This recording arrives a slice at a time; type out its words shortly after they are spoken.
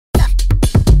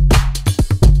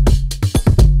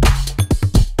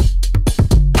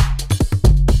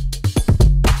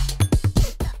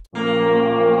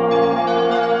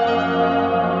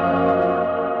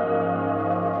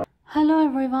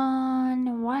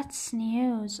what's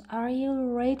news? Are you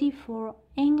ready for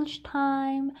English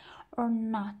time or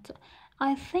not?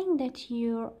 I think that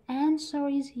your answer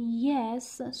is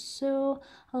yes, so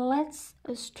let's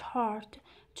start.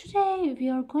 Today we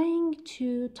are going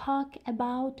to talk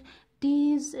about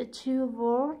these two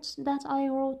words that I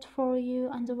wrote for you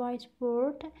on the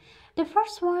whiteboard. The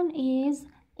first one is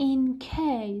in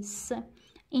case.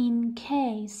 In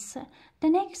case. The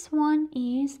next one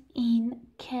is in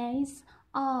case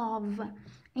of.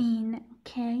 In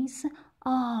case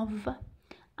of.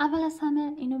 اول از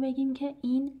همه اینو بگیم که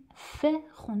این ف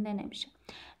خونده نمیشه.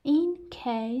 In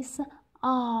case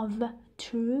of.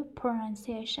 True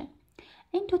pronunciation.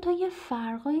 این دوتا یه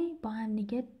فرقی با هم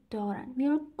دیگه دارن. We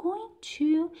are going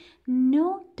to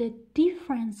know the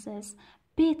differences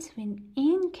between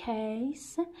in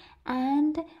case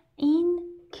and in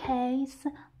case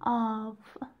of.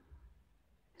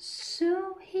 So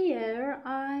here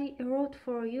I wrote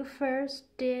for you first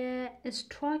the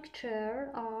structure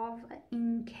of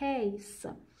in case.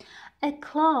 A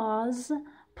clause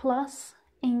plus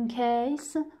in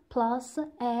case plus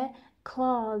a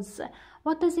clause.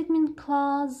 What does it mean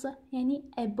clause? یعنی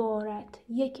عبارت.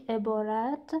 یک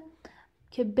عبارت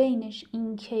که بینش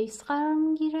این کیس قرار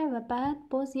میگیره و بعد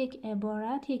باز یک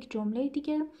عبارت، یک جمله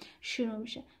دیگه شروع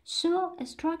میشه. So a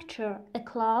structure, a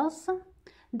clause,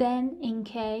 then in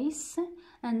case,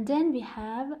 and then we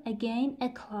have again a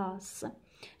clause.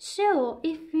 So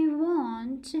if we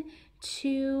want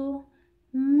to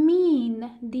mean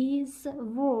this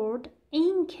word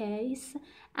in case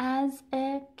as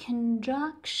a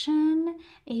conjunction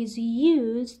is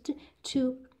used to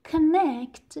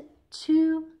connect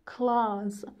two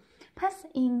clause. پس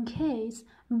in case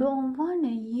به عنوان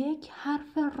یک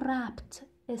حرف ربط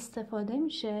استفاده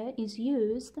میشه is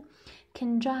used.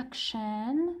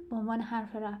 conjunction به عنوان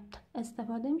حرف ربط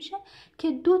استفاده میشه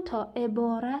که دو تا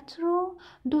عبارت رو،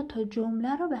 دو تا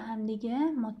جمله رو به هم دیگه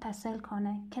متصل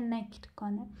کنه، connect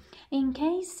کنه. In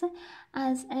case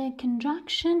as a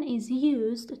conjunction is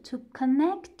used to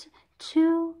connect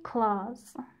two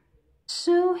clause.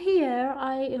 So here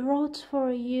I wrote for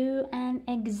you an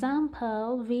example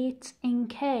with in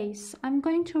case. I'm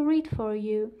going to read for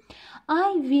you. I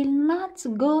will not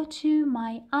go to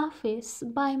my office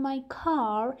by my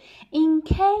car in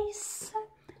case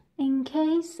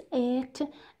it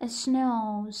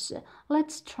snows.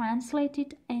 Let's translate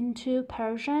it into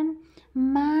Persian.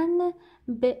 من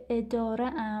به اداره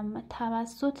ام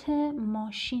توسط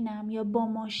ماشینم یا با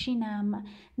ماشینم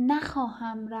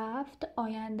نخواهم رفت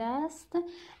آینده است.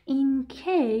 In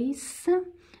case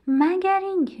مگر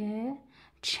اینکه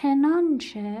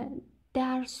چنانچه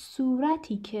در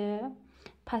صورتی که،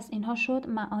 پس اینها شد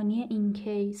معانی این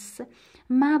کیس.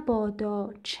 مبادا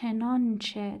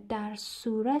چنانچه در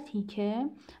صورتی که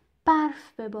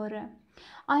برف بباره.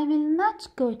 I will not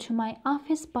go to my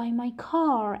office by my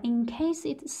car in case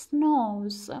it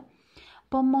snows.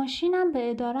 با ماشینم به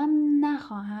ادارم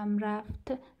نخواهم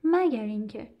رفت مگر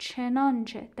اینکه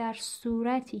چنانچه در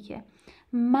صورتی که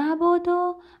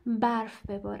مبادا برف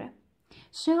بباره.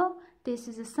 So this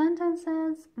is the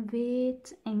sentences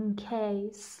with in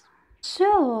case.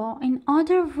 So, in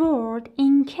other words,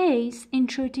 in case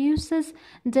introduces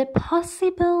the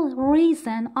possible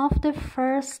reason of the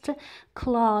first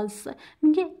clause.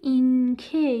 میگه in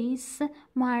case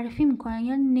معرفی میکنه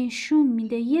یا نشون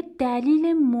میده یه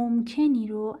دلیل ممکنی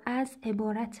رو از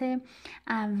عبارت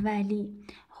اولی.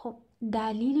 خب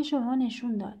دلیلش رو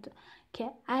نشون داد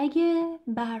که اگه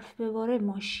برف بباره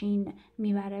ماشین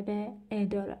میبره به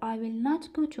اداره. I will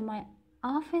not go to my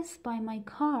office by my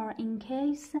car in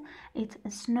case it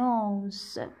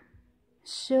snows.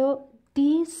 So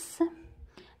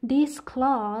this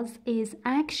clause is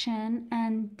action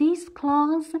and this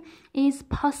clause is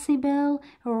possible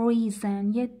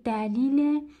reason. یه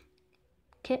دلیل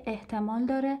که احتمال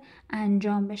داره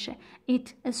انجام بشه.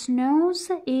 It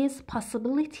snows is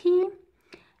possibility.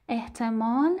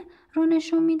 احتمال رو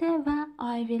نشون میده و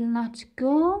I will not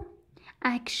go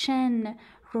action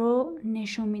رو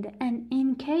نشون میده. And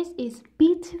in case is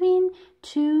between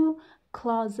two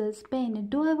clauses. بین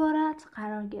دو عبارت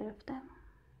قرار گرفته.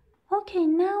 Okay,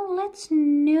 now let's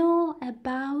know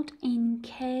about in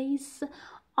case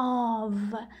of.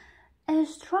 A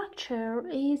structure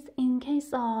is in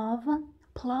case of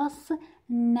plus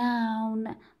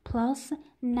noun. plus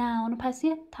noun. پس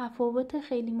یه تفاوت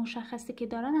خیلی مشخصی که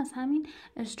دارن از همین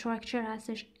structure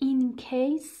هستش. in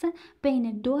case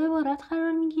بین دو عبارت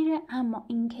قرار میگیره اما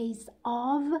in case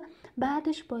of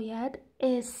بعدش باید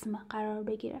اسم قرار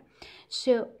بگیره.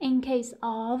 So in case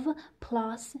of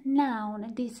plus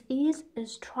noun. This is a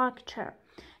structure.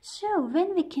 So when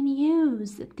we can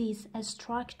use this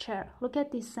structure, look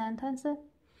at this sentence.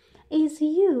 is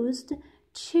used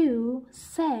to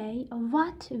say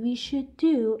what we should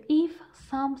do if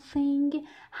something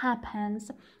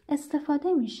happens.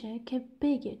 استفاده میشه که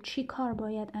بگه چی کار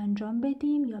باید انجام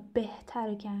بدیم یا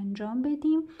بهتره که انجام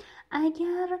بدیم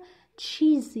اگر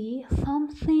چیزی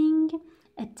something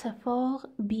اتفاق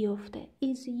بیفته.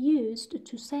 is used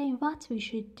to say what we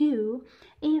should do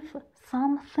if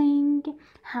something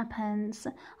happens.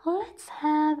 Let's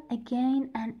have again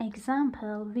an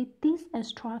example with this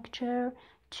structure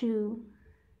too.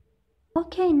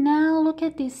 Okay, now look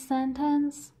at this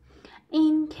sentence.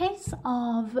 In case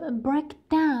of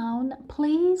breakdown,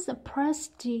 please press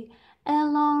the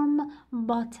alarm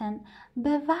button.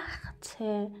 به وقت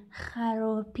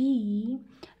خرابی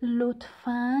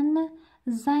لطفاً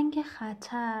زنگ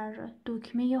خطر،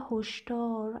 دکمه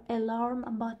هشدار alarm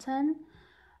button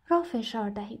را فشار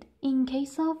دهید. In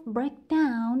case of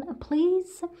breakdown,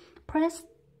 please press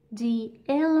the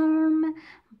alarm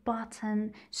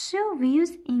button. So we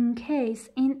use in case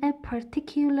in a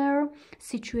particular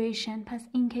situation. پس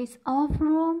in case of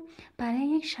رو برای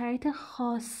یک شرایط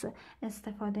خاص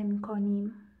استفاده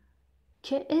میکنیم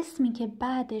که اسمی که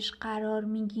بعدش قرار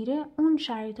میگیره اون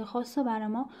شرایط خاص رو برای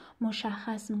ما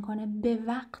مشخص میکنه. به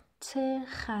وقت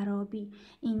خرابی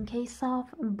in case of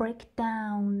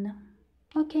breakdown.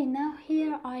 Okay, now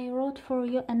here I wrote for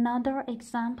you another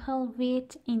example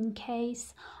with in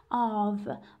case of.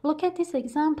 Look at this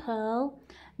example.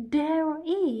 There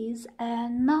is a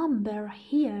number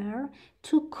here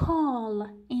to call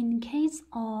in case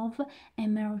of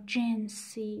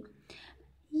emergency.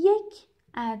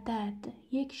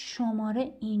 یک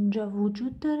شماره اینجا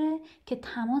وجود داره که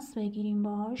تماس بگیریم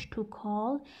باهاش to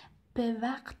call به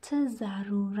وقت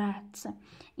ضرورت.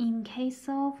 In case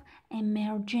of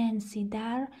emergency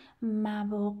در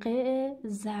مواقع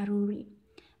ضروری.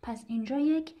 پس اینجا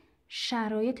یک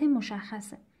شرایط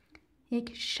مشخصه،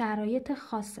 یک شرایط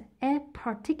خاصه. A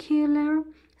particular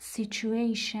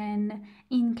situation.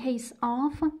 In case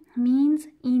of means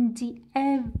in the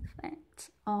event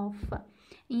of.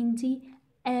 In the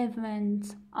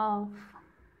event of.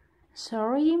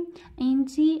 In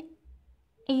the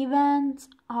event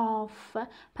of.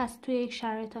 پس توی یک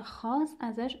شرایط خاص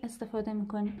ازش استفاده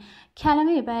میکنیم.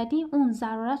 کلمه بعدی اون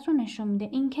ضرورت رو نشون میده.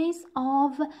 In case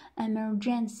of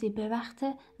emergency به وقت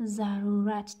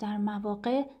ضرورت، در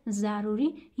مواقع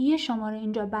ضروری یه شماره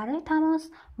اینجا برای temass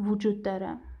وجود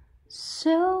داره.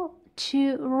 So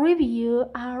to review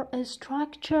our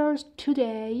structures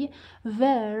today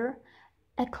were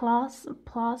a class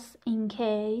plus in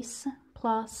case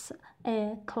plus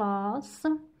a class.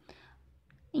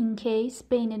 in case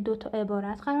بین دو تا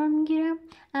عبارت قرار میگیره.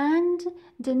 And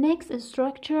the next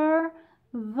structure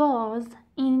was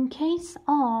in case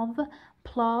of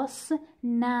plus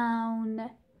noun.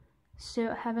 So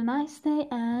have a nice day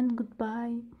and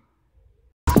goodbye.